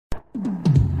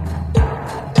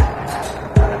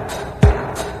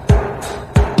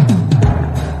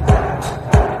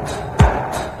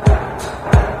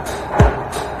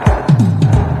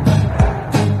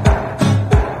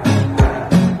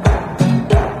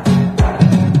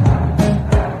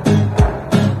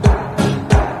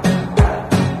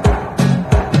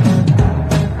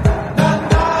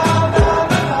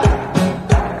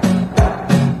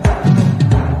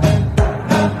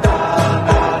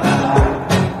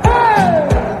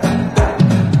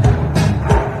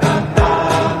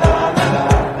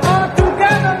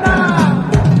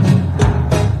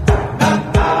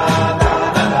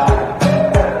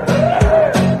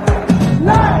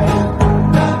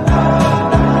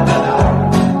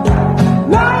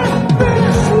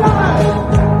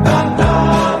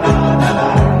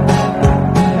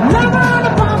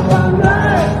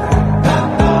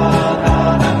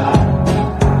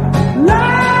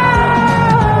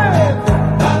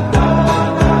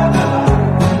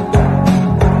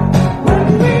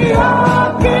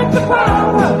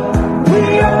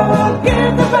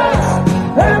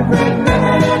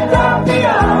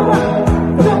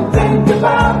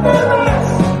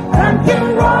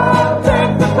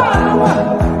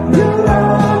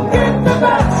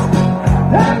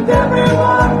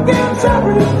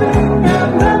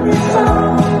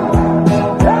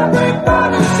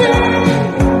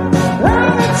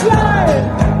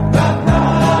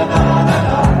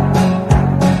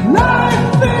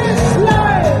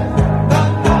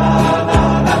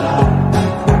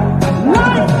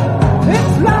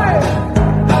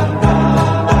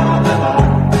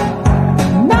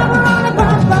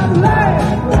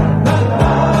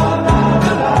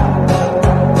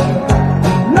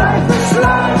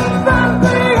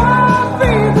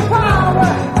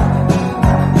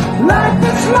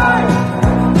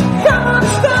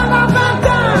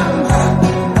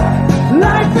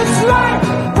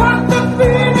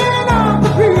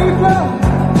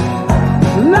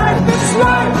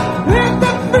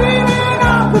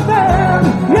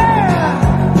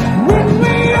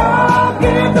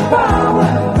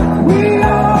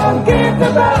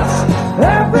the best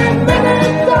every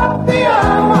minute of the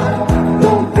hour.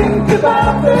 Don't think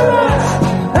about the rest,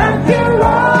 and you're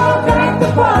all got the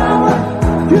power.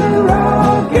 You're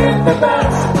all get the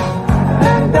best,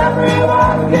 and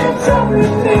everyone gets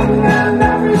everything and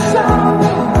every song.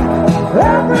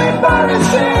 Everybody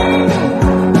sing,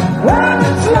 and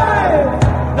it's life.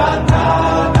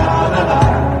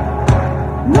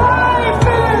 Life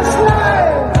is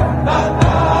life.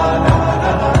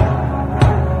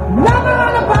 Never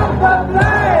on a bump of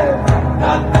life.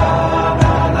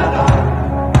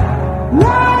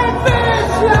 Life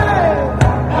is life.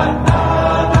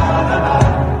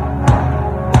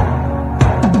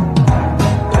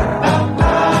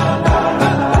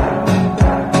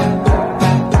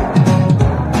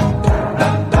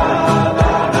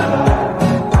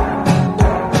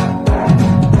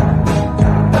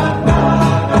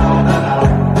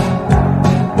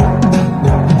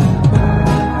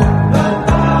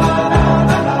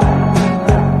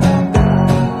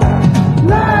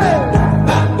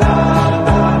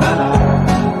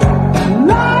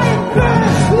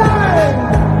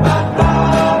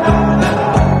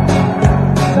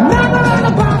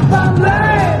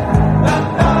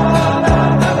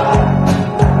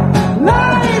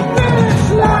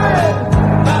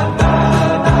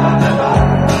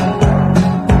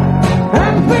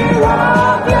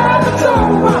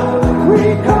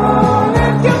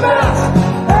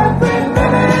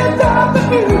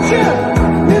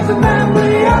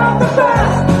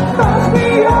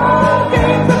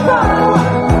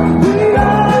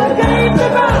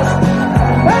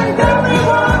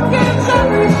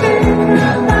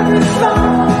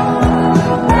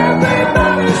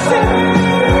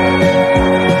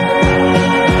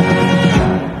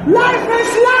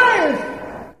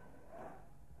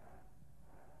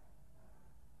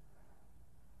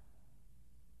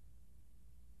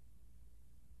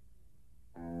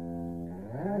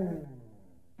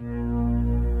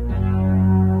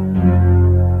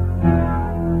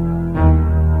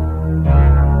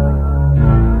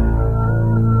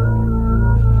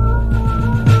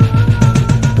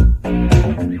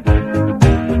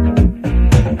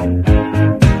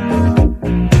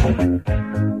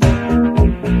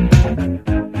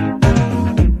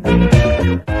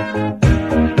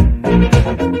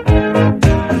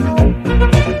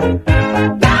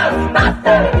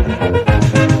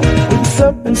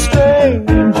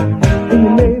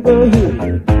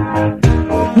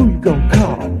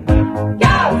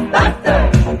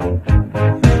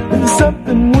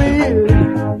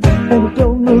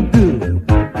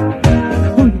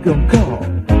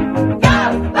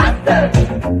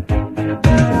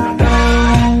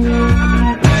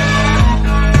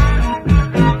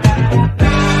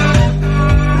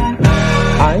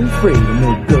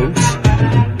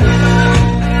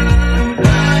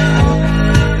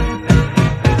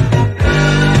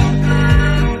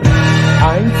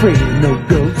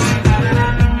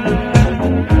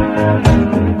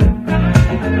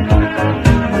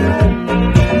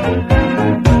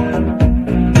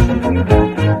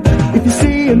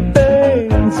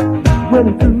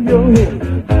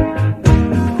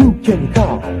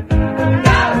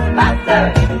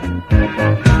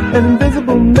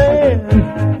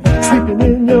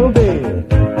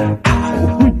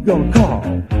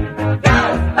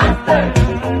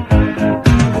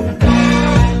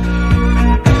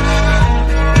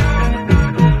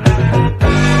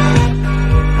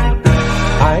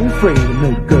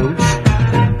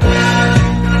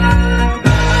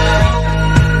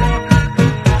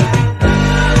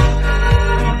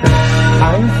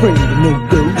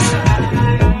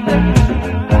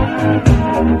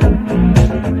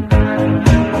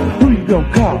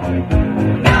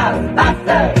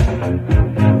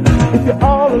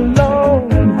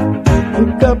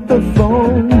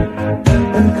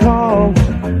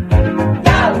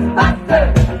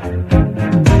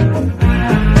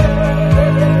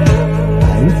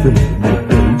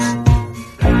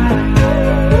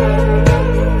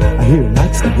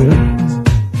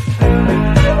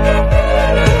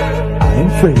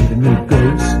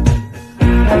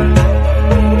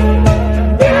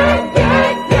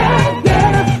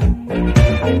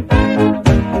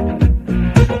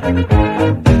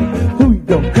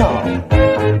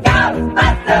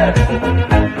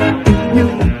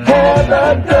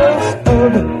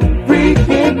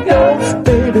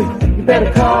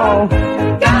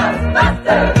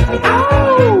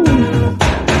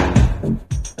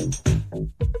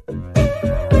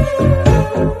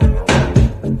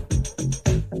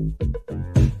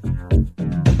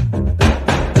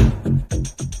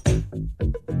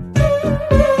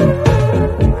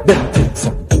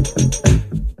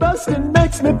 Bustin'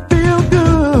 makes me feel good.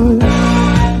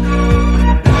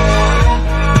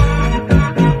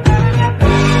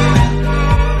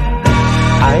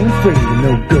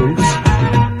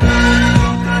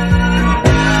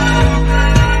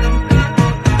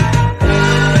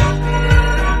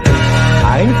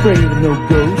 afraid of no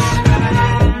ghosts.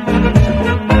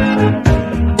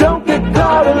 Don't get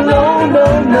caught alone, no,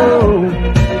 no.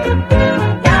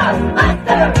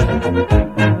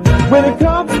 When it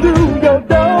comes to your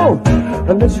door,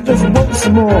 unless you just want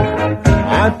some more,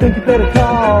 I think you better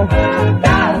call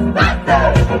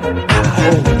Ghostbusters.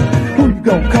 Who you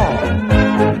gonna call?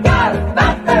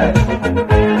 Ghostbusters.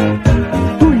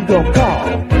 Who you gonna call?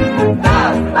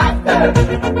 Ghostbusters.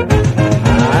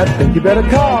 I think you better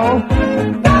call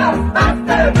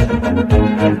Ghostbusters.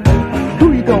 Who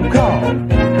you gonna call?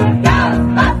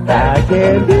 Ghostbusters. I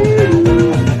can't hear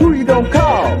you. Who you gonna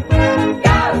call?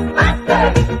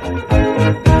 Ghostbusters.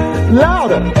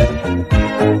 Louder.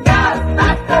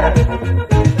 Ghostbusters.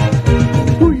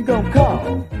 Who you gonna call?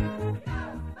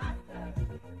 Ghostbusters.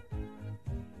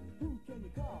 Who can you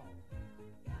call?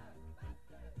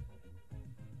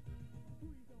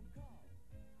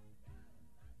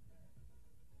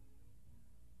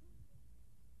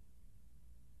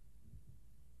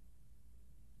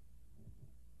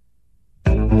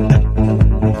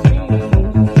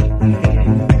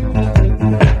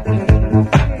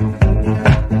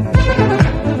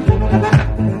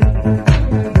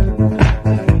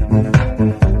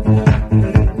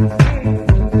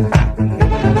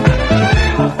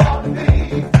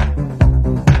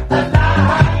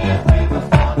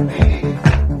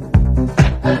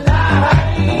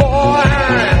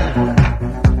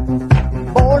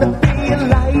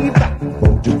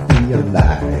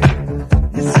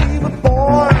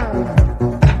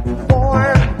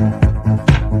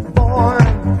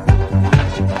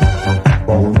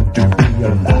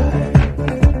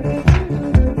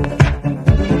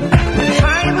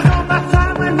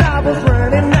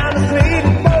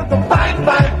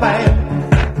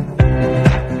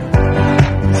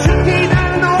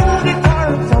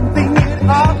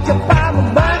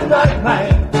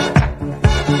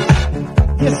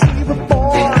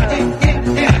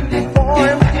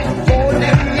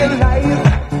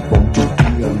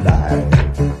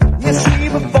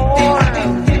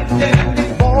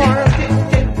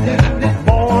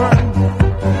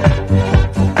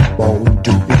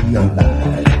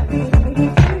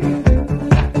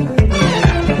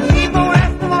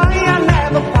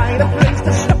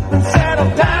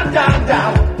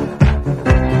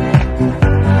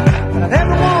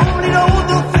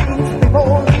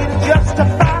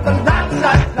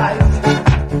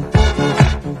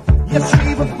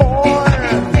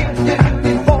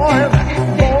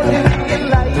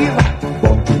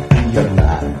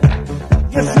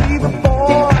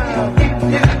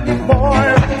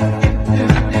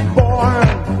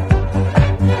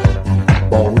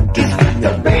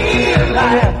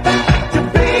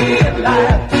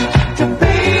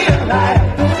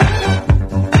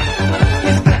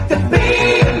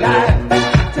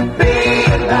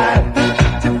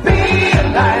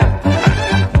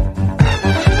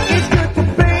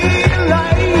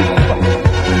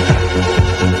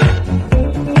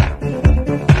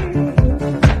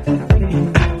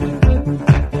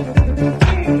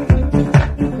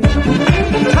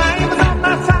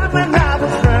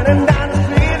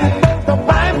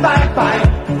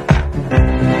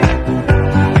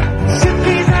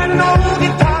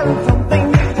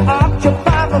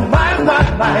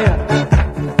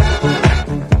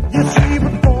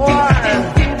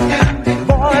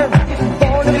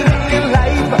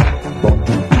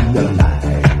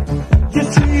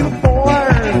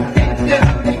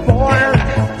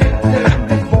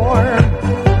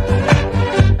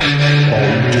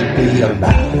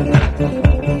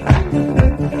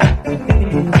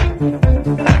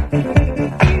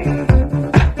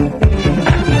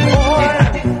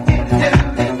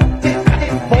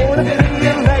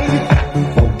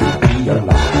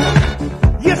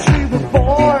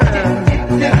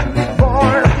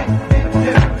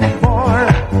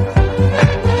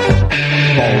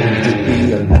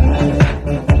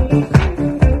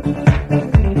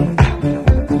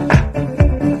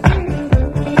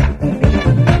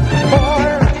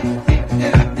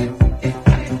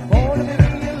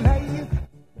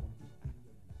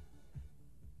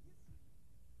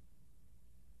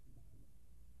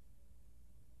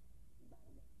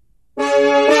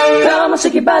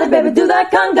 shake your body, baby, do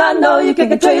that conga. No, you can't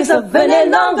control yourself any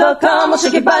longer. Come on,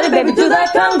 shake your body, baby, do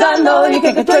that conga. No, you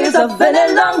can't control yourself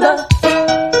any longer.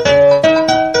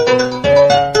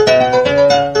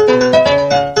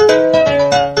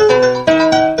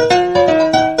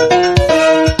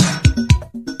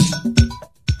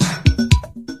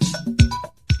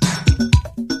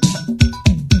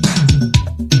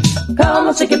 Come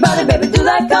on, shake your body, baby, do that.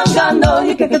 that conga. No,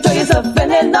 you can't control yourself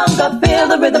any longer. Feel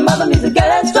the rhythm of the music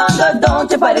getting stronger.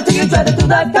 Don't you fight it till you try to do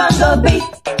that conga beat.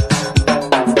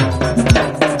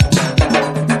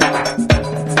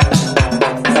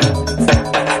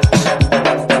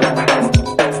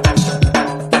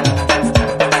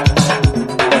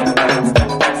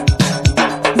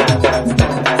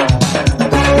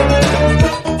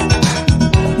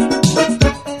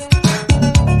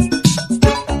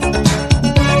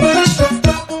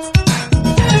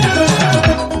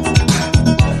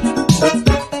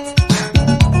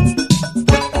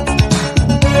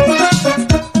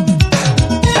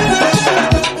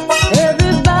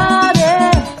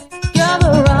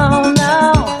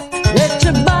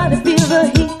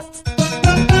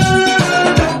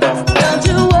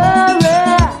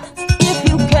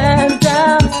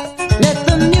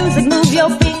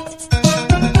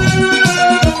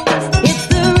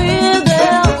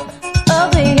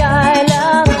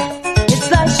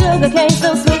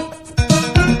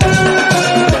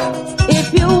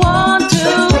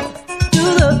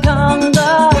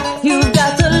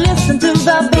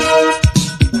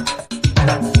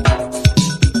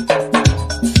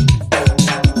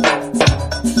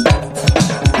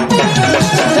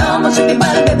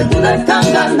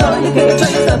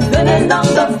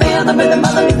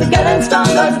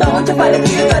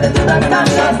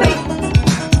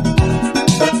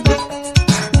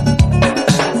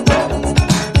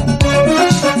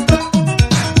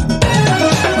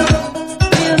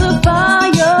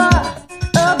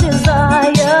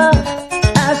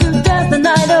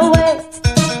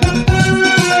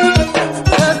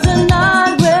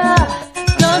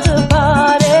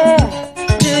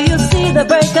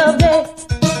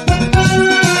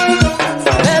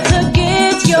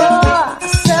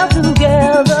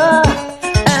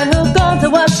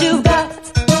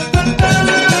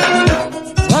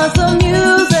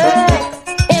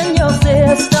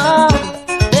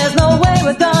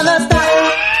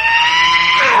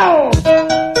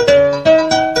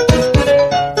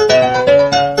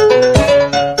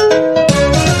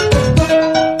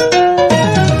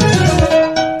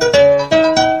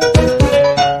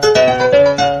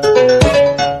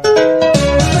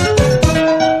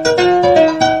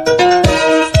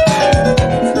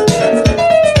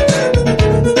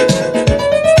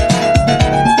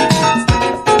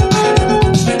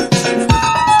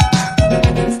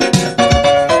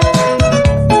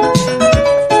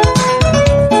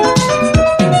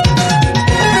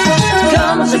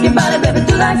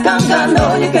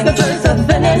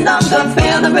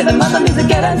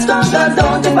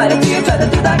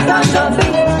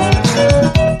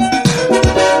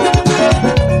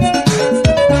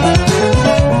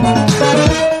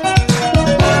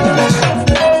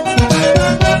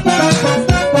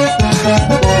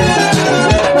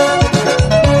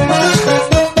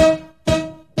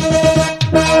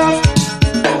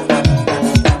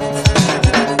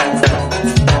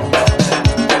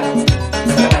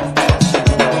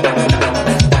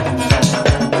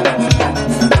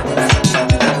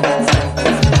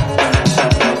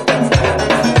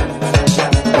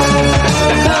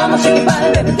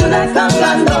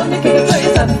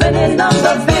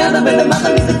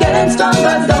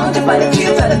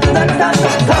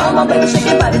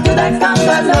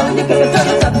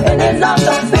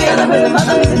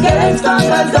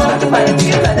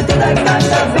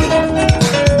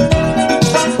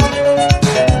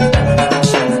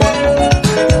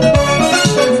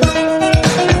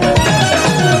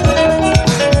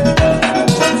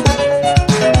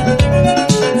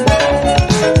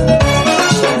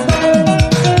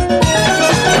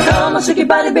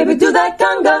 Baby, do that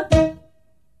conga.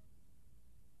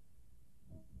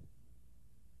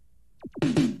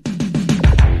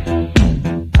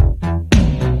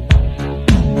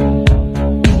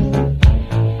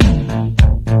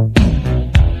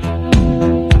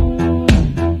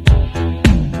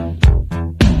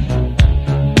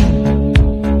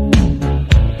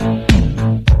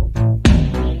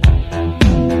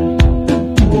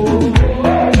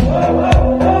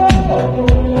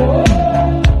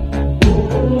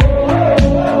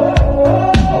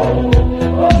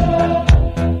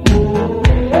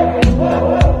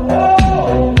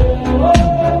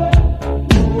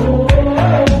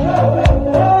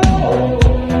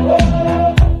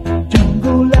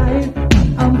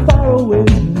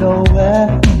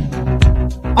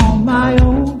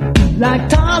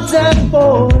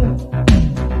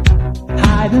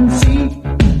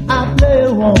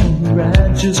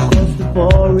 Just cross the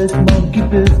forest, monkey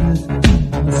business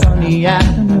on a sunny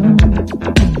afternoon.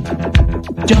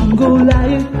 Jungle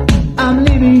life, I'm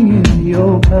living in the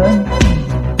open.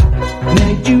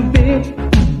 Made you big,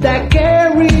 that carry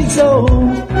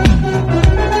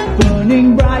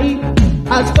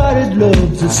that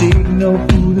love's a signal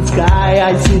through the sky.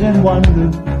 I sit and wonder,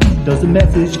 does the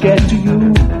message get to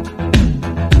you?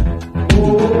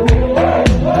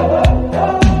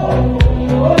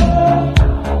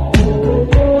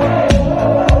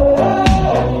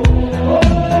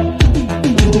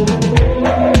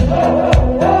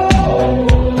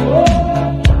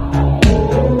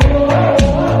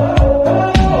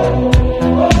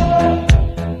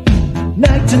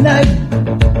 Night to night,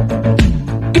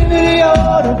 give me the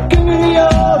order,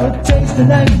 taste the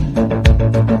night.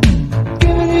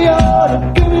 Give me the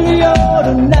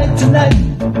order, night to night.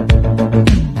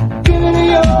 Give me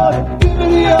the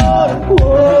order,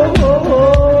 whoa, whoa,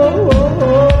 whoa, whoa,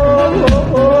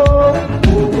 whoa,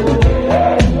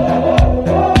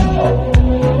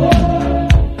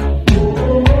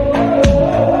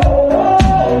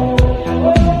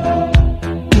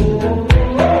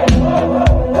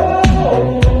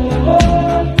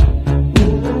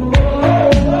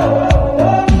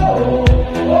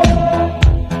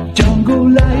 jungle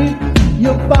life,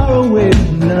 you're far away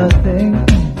from nothing.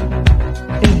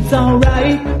 It's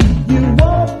alright, you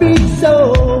won't be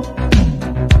so.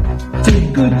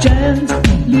 Take a chance,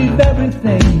 leave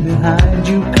everything behind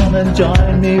you. Come and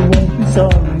join me, won't be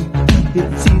sorry.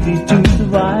 It's easy to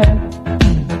survive.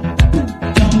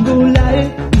 Jungle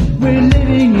life, we're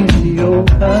living in the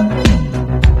open.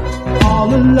 All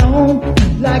alone,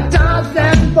 like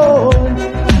Tarzan boy.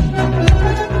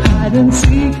 Hide and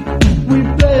seek, we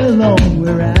play along.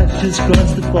 We're ashes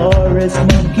across the forest,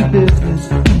 monkey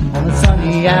business on a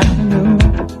sunny afternoon.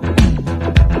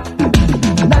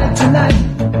 Night to night,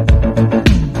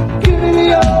 give me the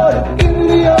order,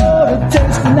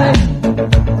 taste the night.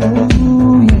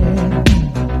 Oh yeah.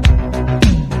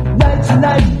 Night to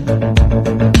night,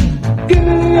 give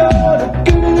me the order,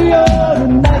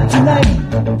 night to night.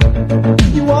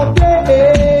 You are ready,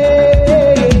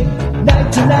 night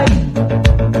to night.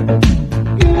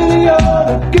 Give me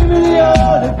the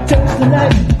order, taste the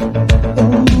night. Oh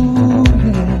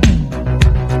yeah.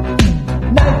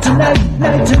 Night to night,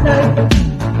 night to night.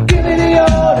 Give me the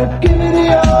order,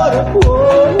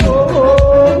 whoa, whoa,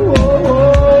 whoa, whoa, whoa,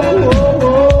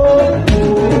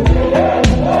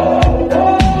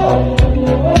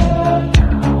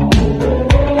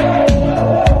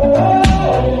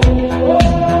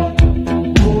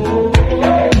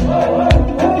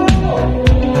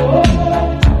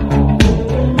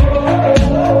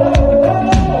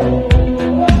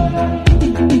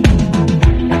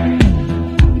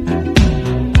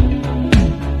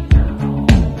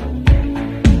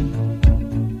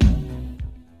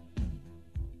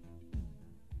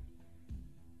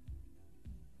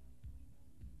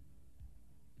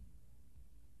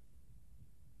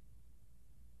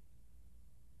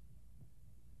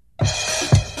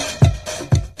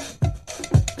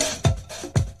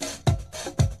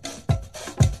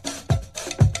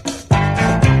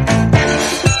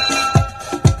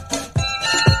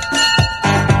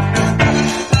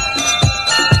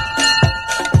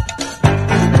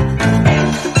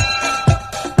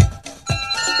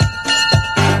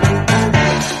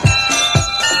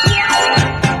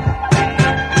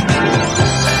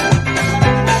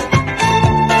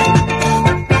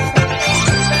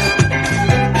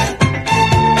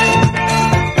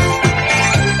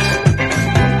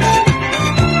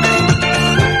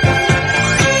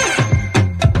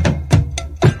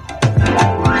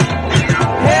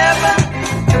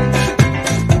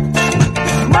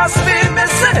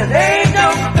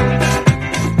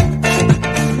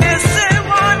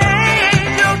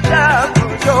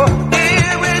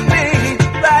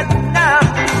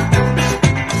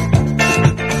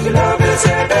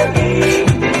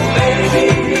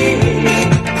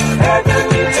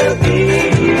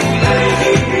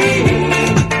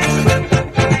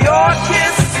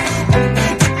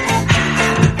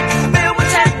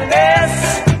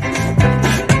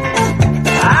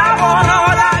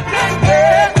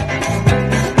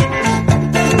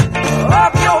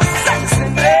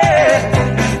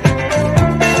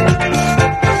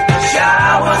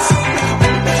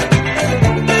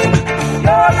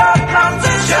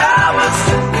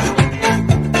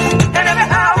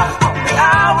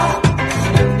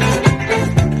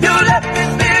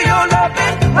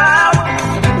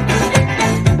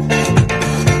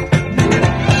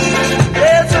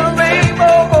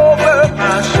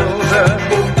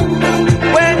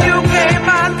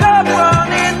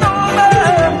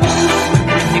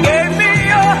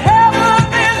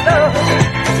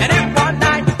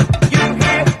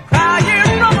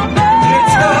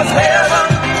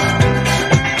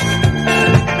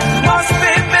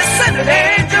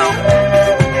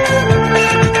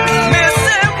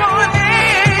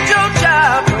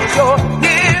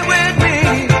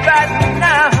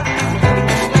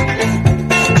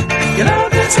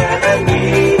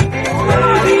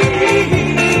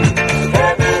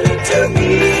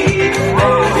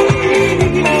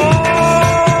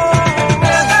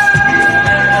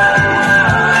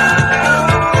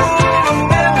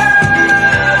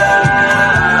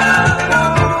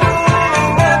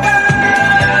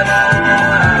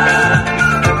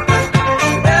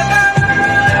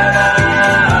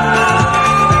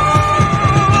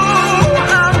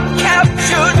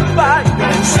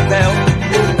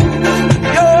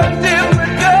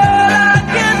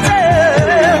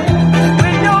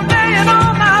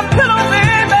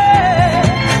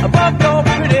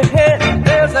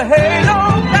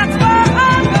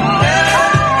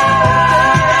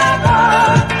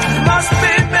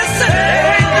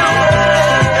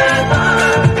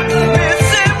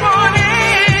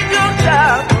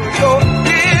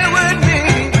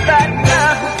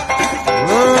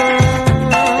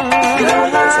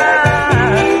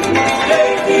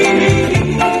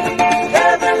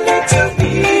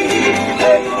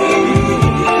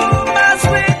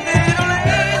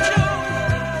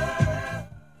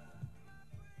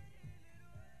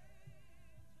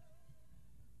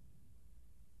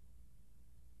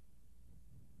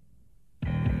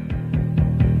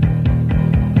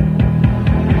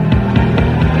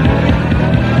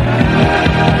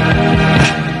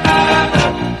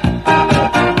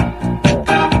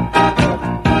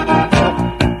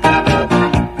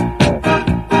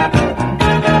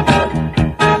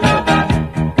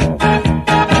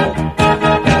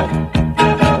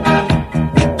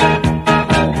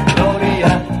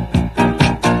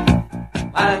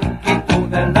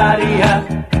 gloria,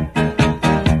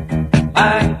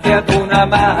 anche ad una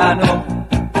mano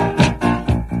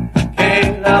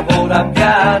che lavora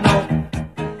piano,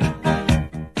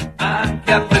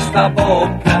 anche a questa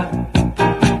bocca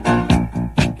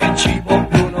che cibo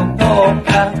più non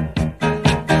tocca.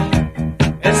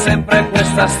 È sempre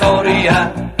questa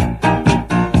storia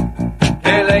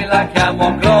che lei la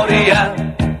chiamo Gloria,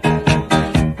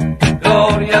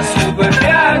 Gloria su due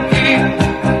fianchi.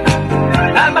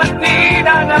 La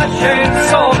mattina nasce il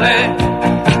sole,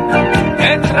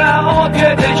 entra odio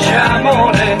ed esce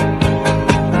amore,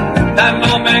 dal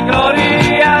nome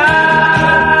Gloria.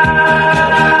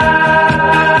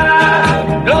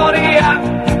 Gloria,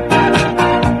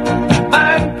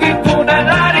 manchi tu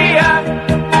nell'aria,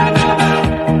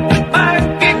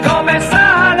 manchi come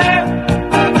sale,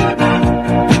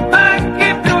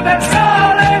 manchi più del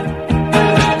sole,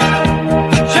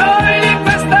 sciogli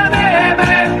questa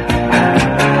neve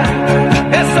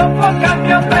e soffoca il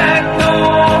mio petto,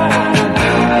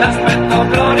 l'aspetto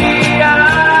Gloria.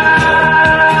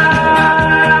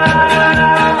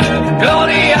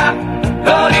 Gloria,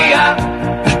 Gloria,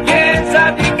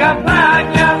 chiesa di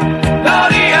campagna,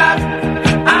 Gloria,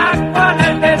 acqua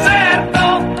nel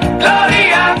deserto,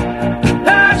 Gloria,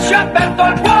 lascia aperto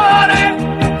il cuore,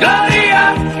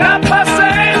 Gloria, scappa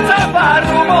senza far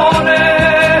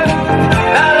rumore,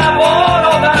 dal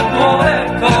lavoro, dal tuo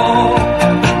letto,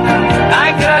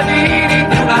 ai gradini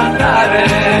di un altare,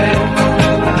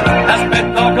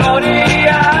 aspetto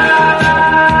Gloria.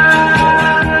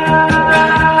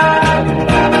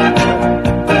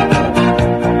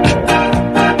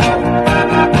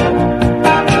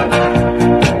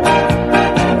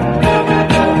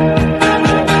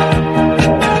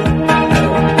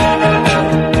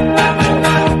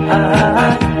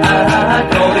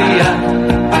 Gloria,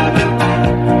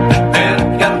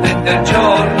 perché attende il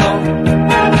giorno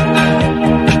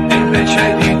e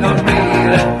invece di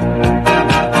dormire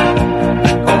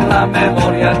con la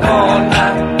memoria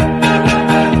donna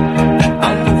a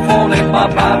un buffone in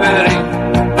papaveri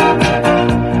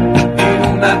in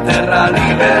una terra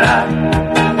libera,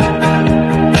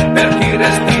 per chi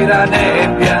respira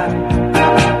nebbia,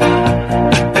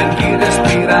 per chi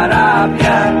respira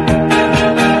rabbia,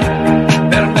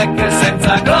 per me che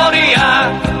senza gloria,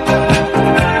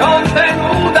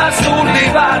 contenuta sul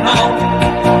divano,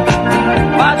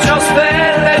 faccio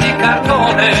stelle di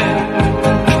cartone,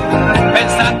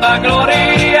 pensando a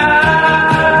gloria.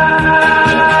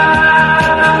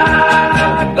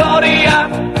 Gloria,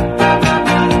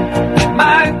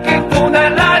 manchi tu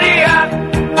nell'aria,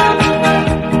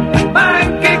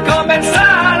 manchi come il sale.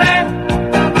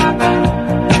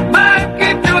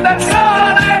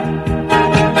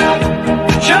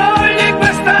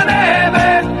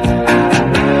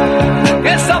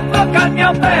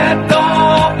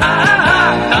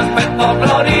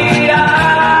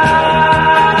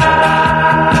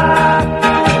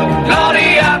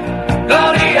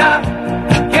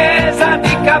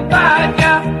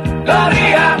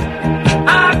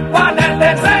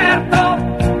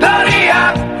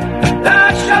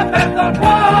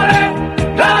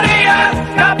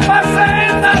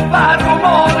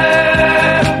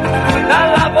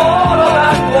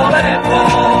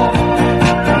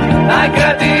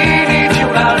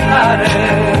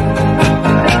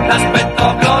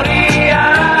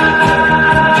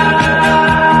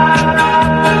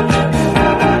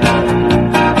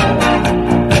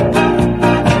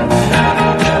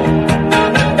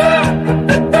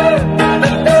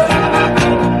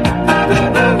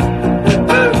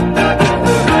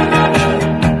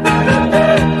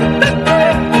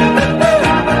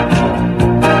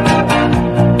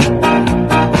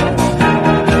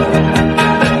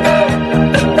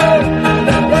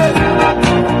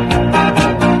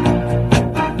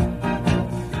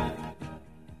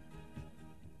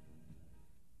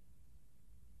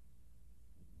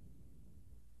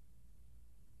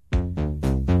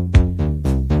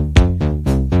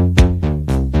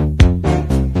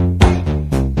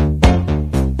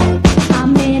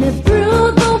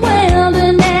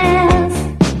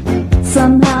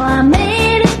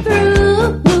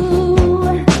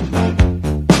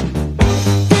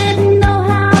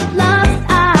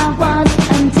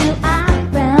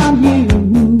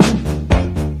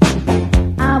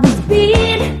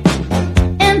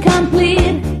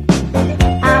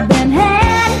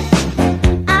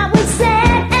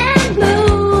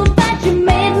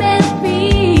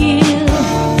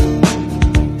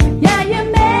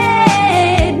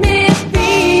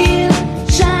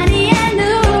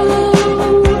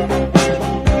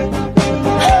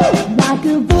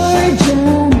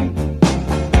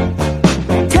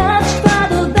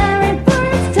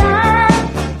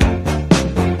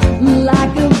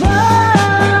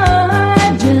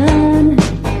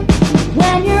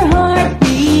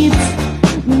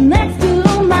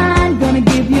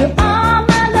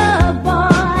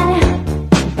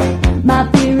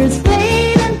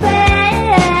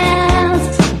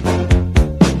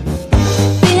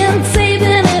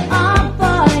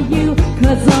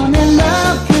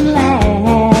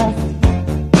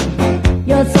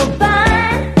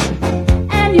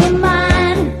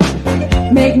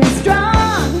 make me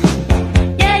strong.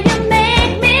 Yeah, you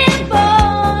make me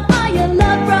bold. Oh, your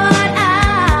love brought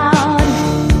out.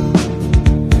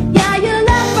 Yeah, your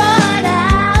love brought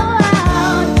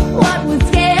out what was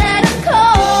scared and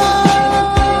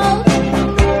cold.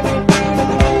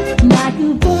 Like a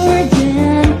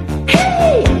virgin,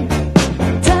 hey,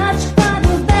 touched by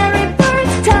the very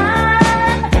first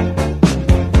time.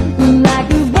 Like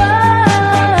a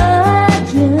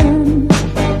virgin,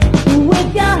 with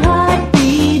your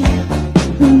heartbeat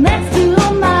next to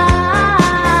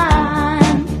mine.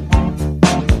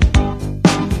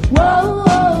 Whoa,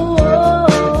 whoa,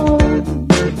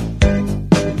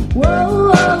 whoa,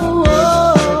 whoa,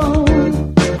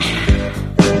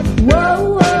 whoa,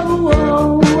 whoa,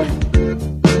 whoa.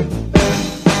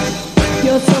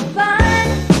 You're so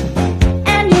fine,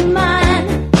 and you're mine.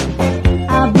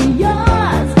 I'll be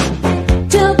yours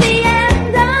till the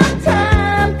end of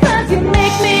time, 'cause you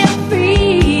make me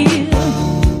feel.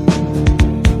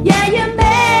 Yeah, you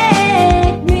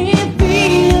make me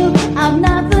feel I've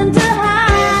nothing to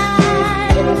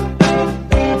hide.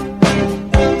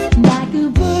 Like a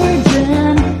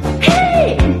virgin, hey,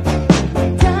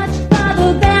 touched by the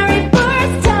very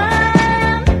first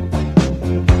time.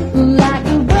 Like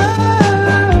a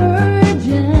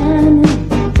virgin,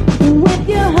 with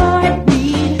your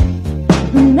heartbeat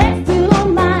next to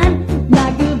mine.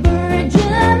 Like a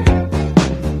virgin,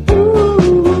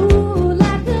 ooh,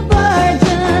 like a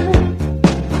virgin.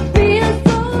 Feels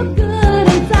so good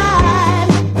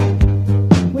inside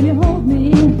when you hold me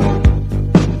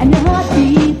and your heart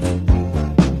beats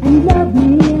and you love me.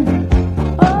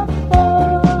 Oh, oh,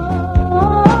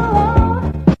 oh.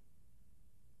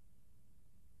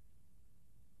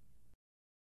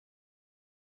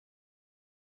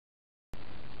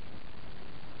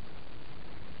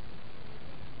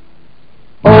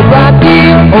 Oh, Rocky,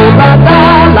 oh, Rada,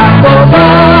 la goes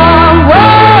on. Whoa,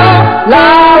 la,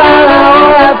 la, la, all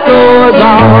that goes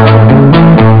on.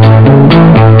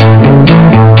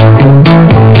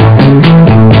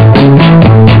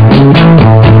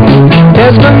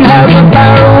 Desmond has a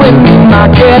barrel in the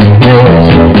marketplace.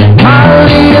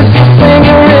 Molly is a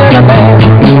singer in a band.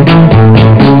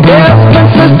 Yes, my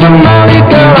sister Molly,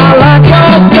 girl, I like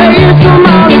your face. So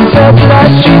Molly says that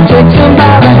she takes him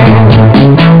by the hand.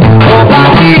 Oh,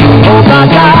 Rocky, oh,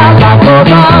 Rada, la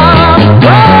goes on.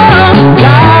 Whoa,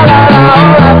 la, la, la,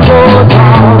 all that goes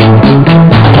on.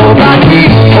 Oh, Rocky,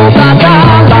 oh, Rada,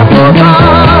 la goes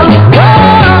on. Whoa,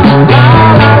 la,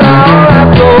 la, la, all that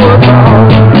goes on.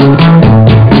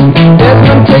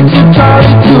 Desmond takes you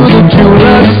Charlie to the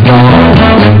jeweler's store.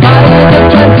 Molly the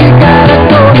 20 gotta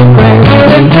go to Frank.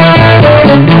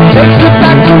 Takes it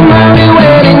back to Molly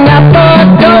waiting at the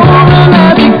door. And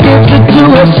as he gives it to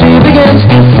her, she begins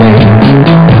to sing.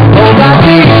 Oh,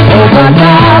 Rocky, oh,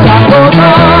 Rada, la goes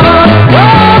on. Whoa,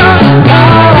 la,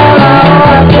 la, la,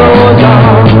 that goes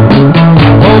on.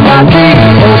 Oh, Rocky,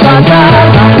 oh, Rada,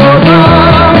 la goes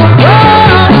on. Whoa,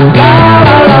 la,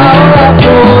 la, la, that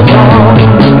goes on.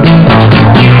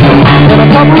 In a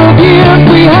couple of years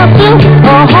we have to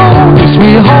go home,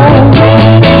 sweet home.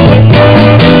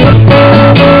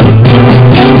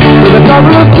 With a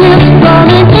couple of kids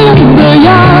running in the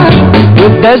yard,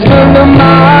 with Desmond and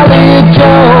Molly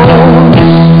Jones.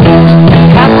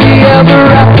 Happy ever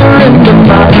after in the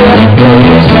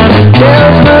marketplace.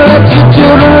 Desmond lets the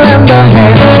children lend a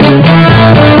hand.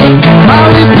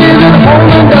 Molly stays at home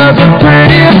and does a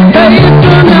pretty face,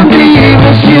 and in the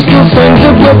evening she still sings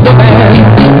it with the band.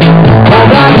 Oh,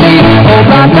 Rocky, oh,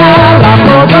 Rada, la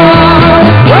goes on.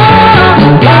 Whoa,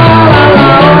 la, la, la,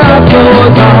 that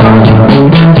goes on.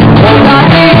 Oh,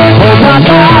 Rocky, oh,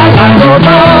 Rada, la goes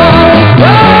on.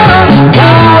 Whoa, la,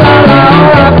 la, la,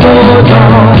 that goes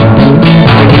on.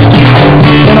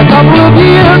 In a couple of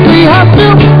years we have to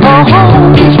go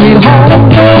home, sweet home.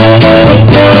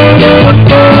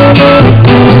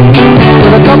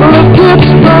 With a couple of kids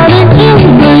running in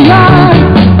the yard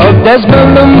of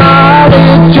Desmond and Molly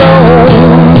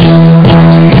Jones.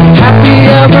 Happy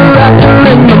ever after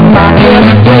in the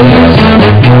marketplace.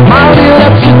 Molly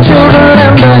lets the children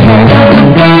lend a hand.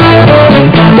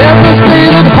 Never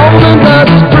stays at home and does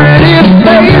his pretty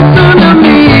face, and in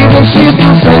the evening she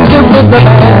still sings it with the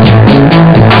band.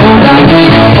 Oh, Rocky,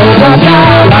 oh, Rada,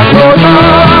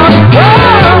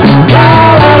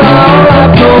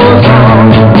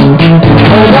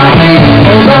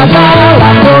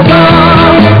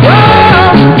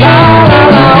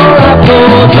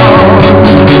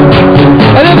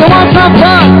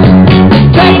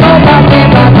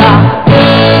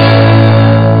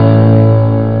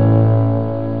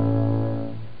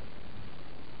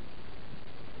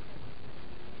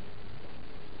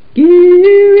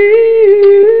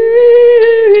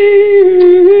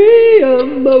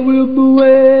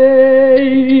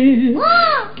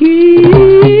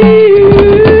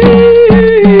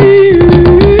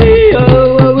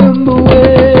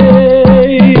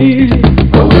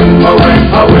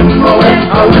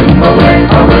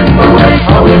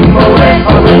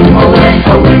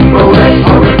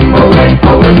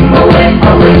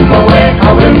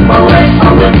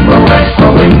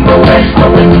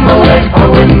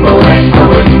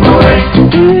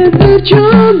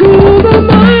 jungle, the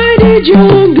mighty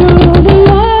jungle, the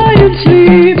lion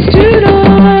sleeps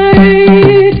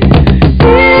tonight.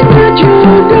 In the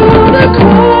jungle, the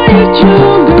quiet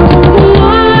jungle, the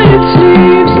lion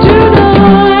sleeps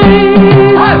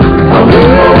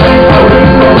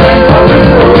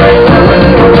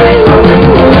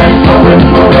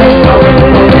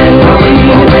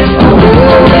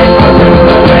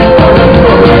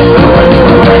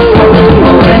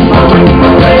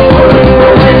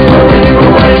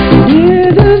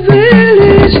Near the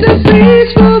village, the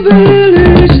peaceful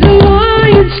village, the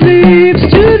lion sleeps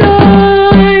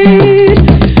tonight.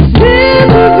 Near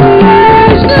the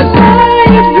village, the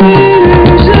quiet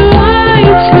village, the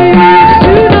lion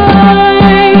sleeps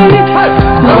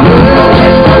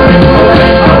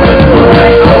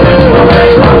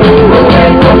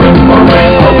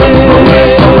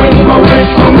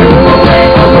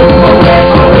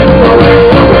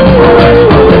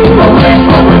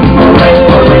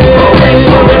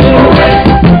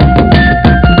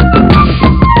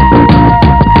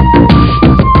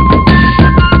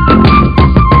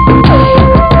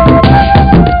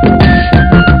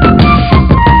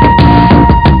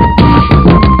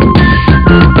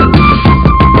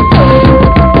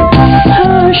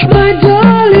Hush, my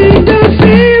darling, don't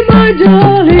fear, my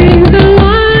darling, the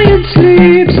lion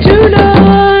sleeps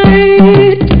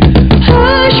tonight.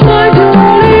 Hush, my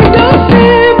darling, don't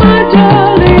fear, my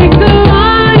darling, the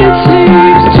lion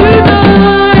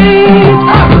sleeps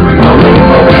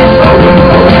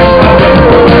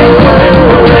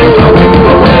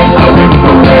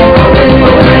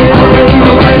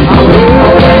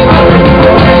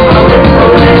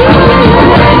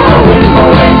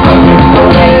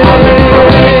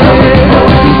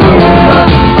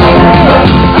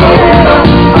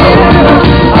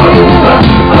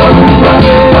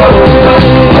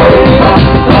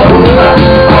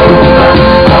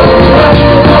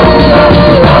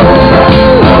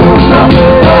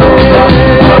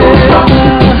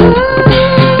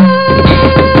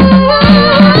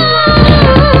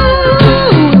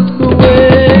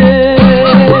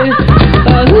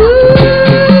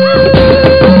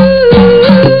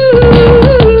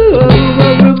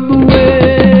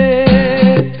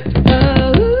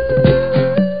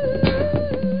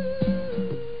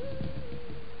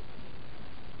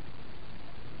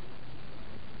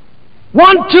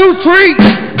One, two, three.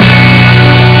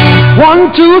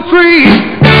 1, 2,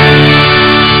 3.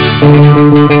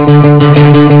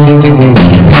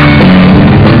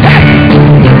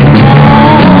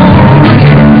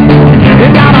 You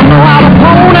gotta know how to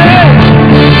pony,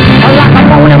 like a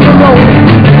pony on the road.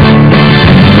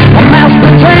 A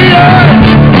master trainer,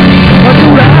 or do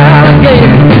the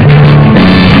alligator.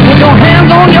 With your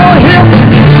hands on your hip,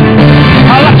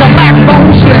 I let your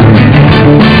backbone slip.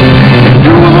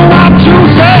 Do what you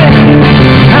say,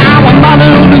 how am I to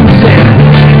lose it?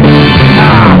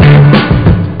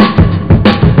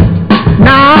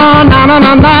 Na na na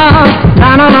na na na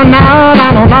na na na na na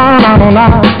na na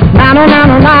na na na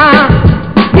na na.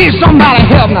 Need somebody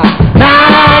help now. Na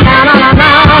na na na na na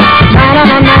na na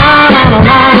na na na na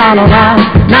na na na na.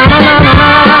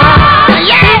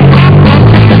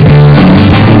 Yeah.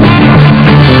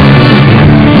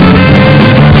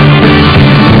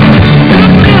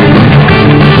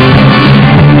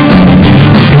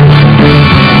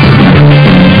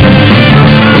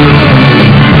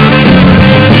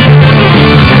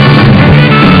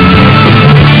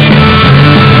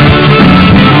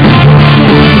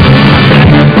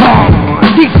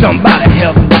 Somebody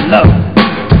help me love.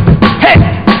 Hey,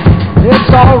 it's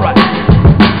alright.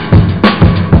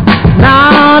 Na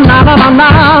na na na na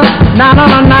na na na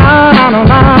na na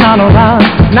na na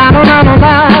na na na na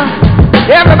na.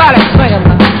 Everybody sing.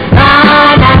 Na na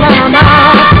na na na na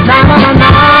na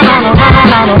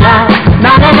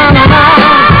na na na na na.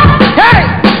 Hey,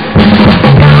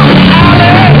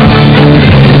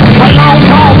 a long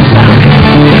tall sound.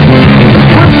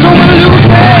 Put so many loose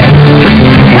days.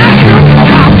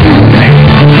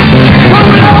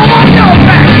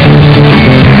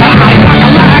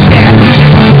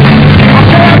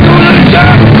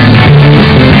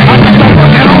 I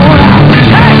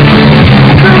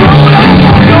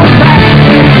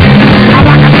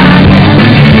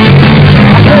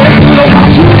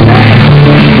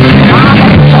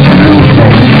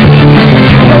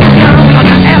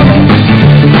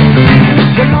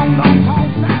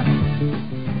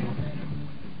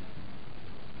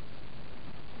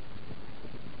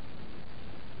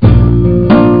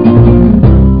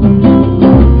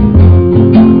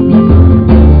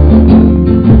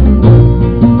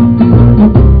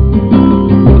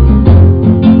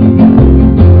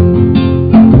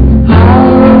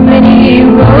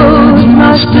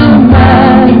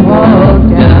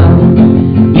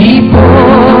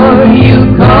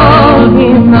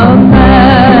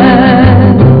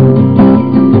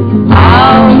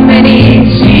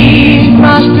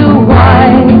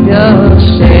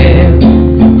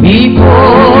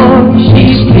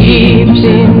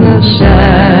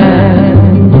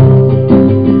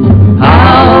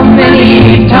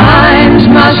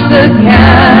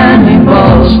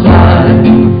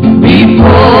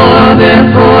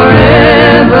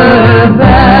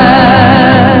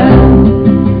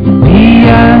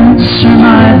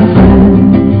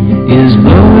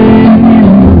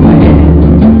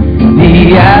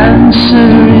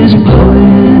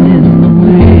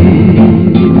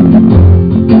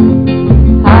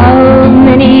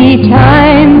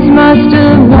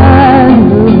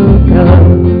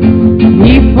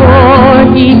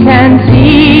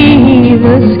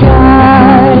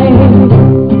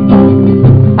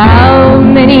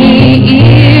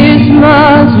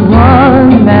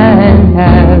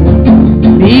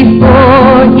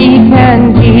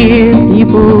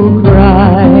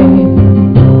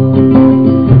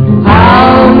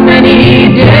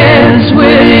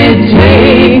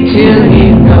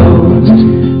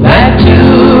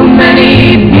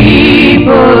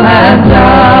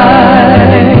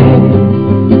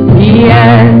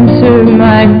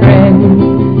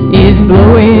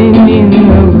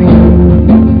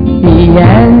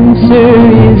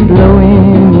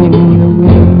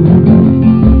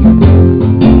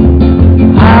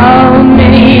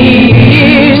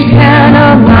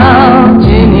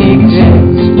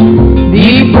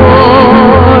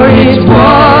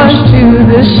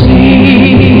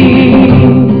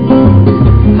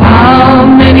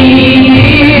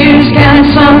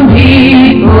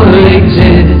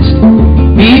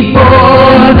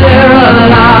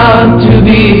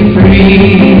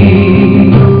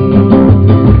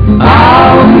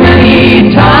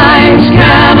many times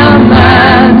can a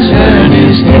man turn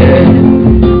his head,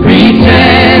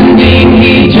 pretending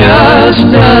he just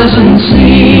doesn't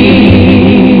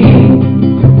see?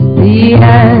 The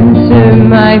answer,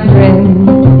 my friend,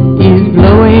 is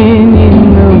blowing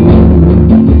in the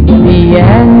wind. The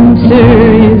answer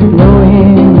is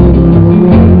blowing in the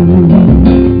wind.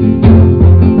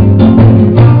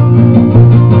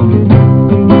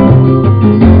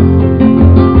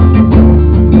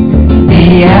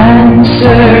 The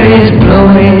answer is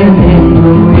blowing in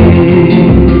the wind.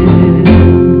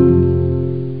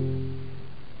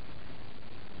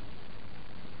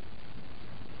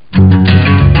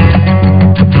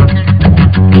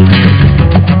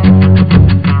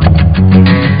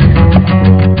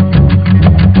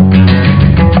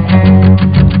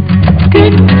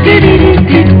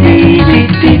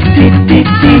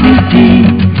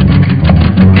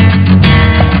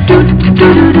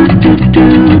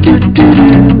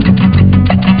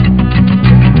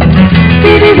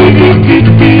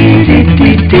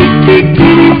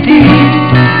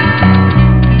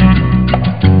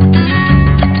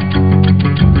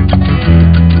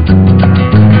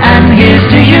 And here's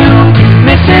to you,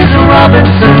 Mrs.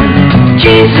 Robinson.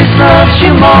 Jesus loves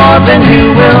you more than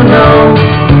you will know.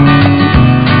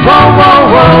 Whoa, whoa,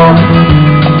 whoa.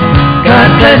 God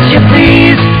bless you,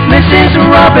 please, Mrs.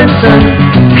 Robinson.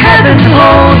 Heaven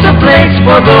holds a place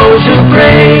for those who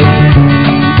pray.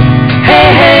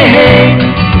 Hey, hey, hey.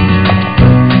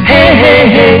 Hey, hey,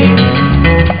 hey.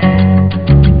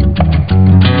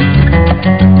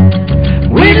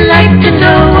 We'd like to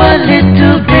know a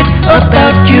little bit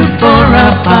about you for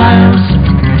our files.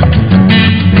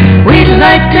 We'd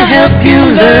like to help you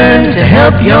learn to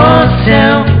help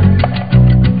yourself.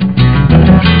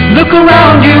 Look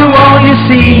around you, all you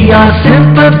see are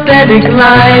sympathetic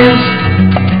lives.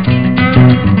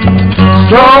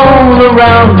 Stroll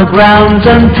around the grounds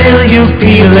until you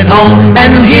feel at home.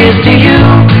 And here's to you,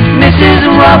 Mrs.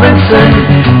 Robinson.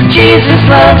 Jesus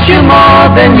loves you more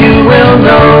than you will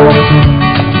know.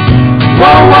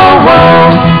 Whoa, whoa,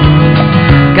 whoa.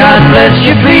 God bless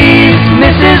you, please,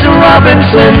 Mrs.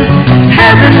 Robinson.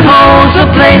 Heaven holds a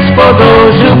place for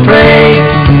those who pray.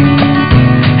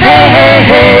 Hey, hey,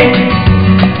 hey.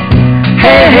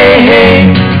 Hey, hey, hey.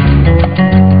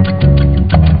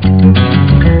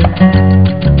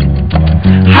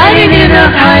 Hiding in a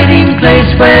hiding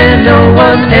place where no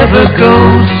one ever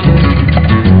goes.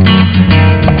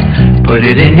 Put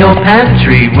it in your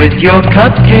pantry with your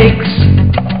cupcakes.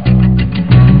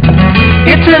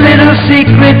 It's a little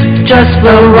secret, just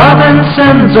the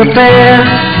Robinsons' affair.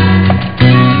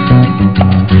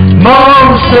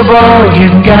 Most of all,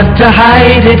 you've got to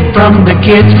hide it from the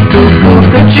kids.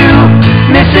 Cuckoo-cuckoo,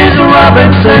 Mrs.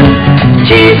 Robinson.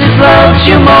 Jesus loves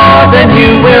you more than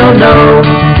you will know.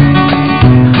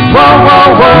 Whoa, whoa,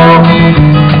 whoa.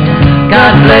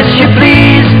 God bless you,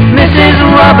 please, Mrs.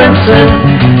 Robinson.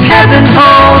 Heaven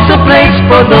holds a place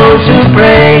for those who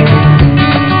pray.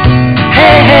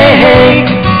 Hey, hey, hey.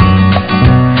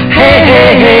 Hey,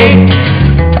 hey, hey.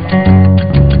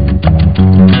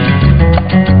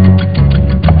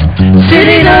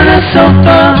 Sitting on a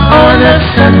sofa on a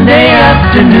Sunday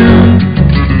afternoon,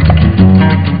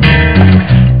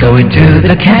 going to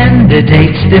the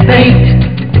candidates' debate.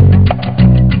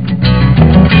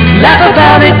 Laugh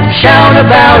about it, shout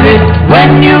about it,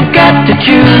 when you've got to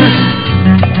choose.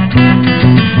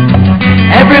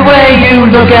 Every way you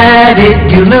look at it,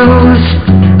 you lose.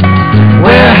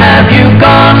 Where have you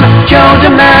gone, Joe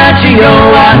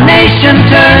DiMaggio? Our nation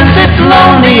turns its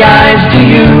lonely eyes to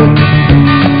you.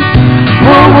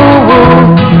 Woo, woo,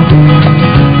 woo.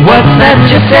 What's that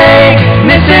you say,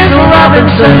 Mrs.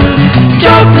 Robinson?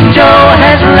 Joltin' Joe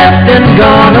has left and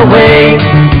gone away.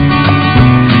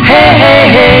 Hey, hey,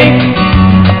 hey.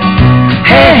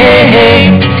 Hey, hey,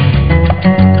 hey.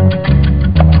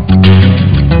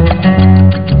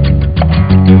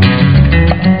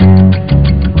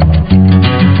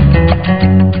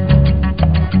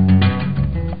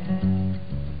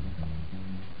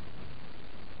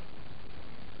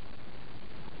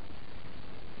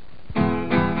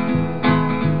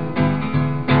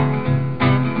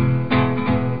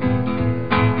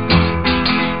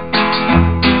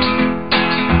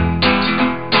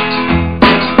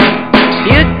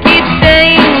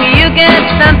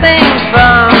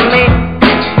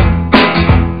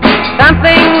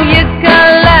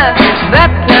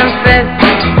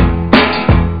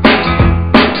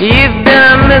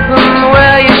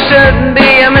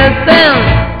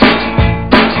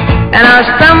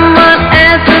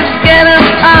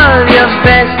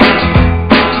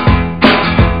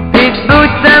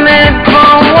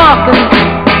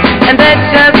 And that's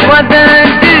just what they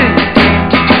do.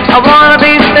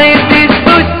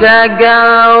 I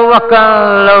gotta walk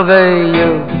all over you.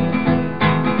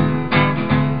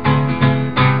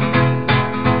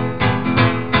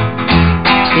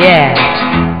 Yeah.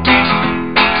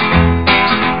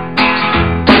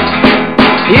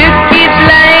 You keep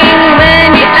lying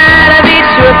when you ought to be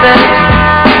truthing.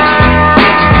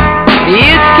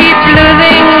 You keep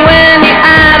losing when you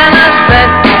ought to not bet.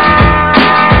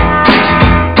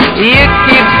 You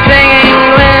keep singing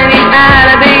when you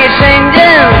ought to be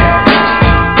changing.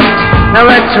 Now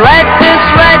what's right is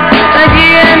right, and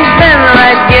you ain't been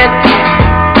right yet.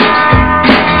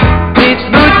 These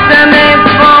boots are made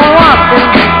for walking,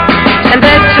 and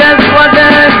that's just what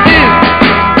I do.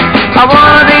 I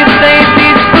wanna be safe,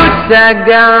 these boots are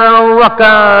gonna walk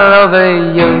all over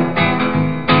you.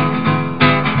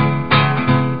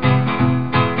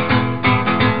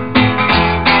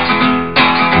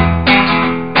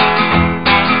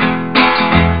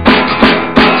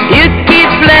 You keep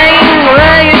playing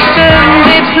where you shouldn't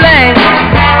be playing.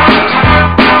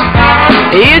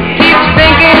 You keep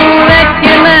thinking that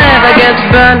you never get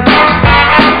burned.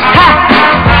 Ha!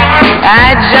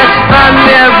 I just found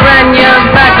me a brand new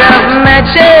bag of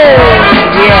matches,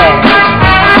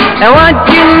 yeah. And what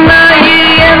you know, you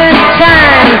haven't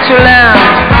time to learn.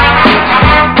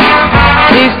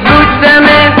 These boots are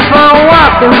made for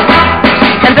walking,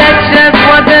 and that's just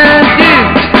what they do.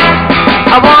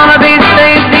 I wanna be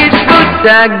safe, these boots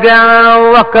are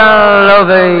gonna walk all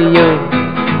over you.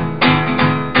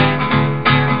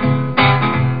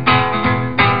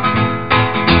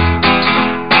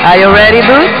 Are you ready,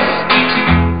 Boots?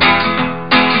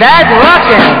 Start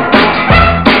walking.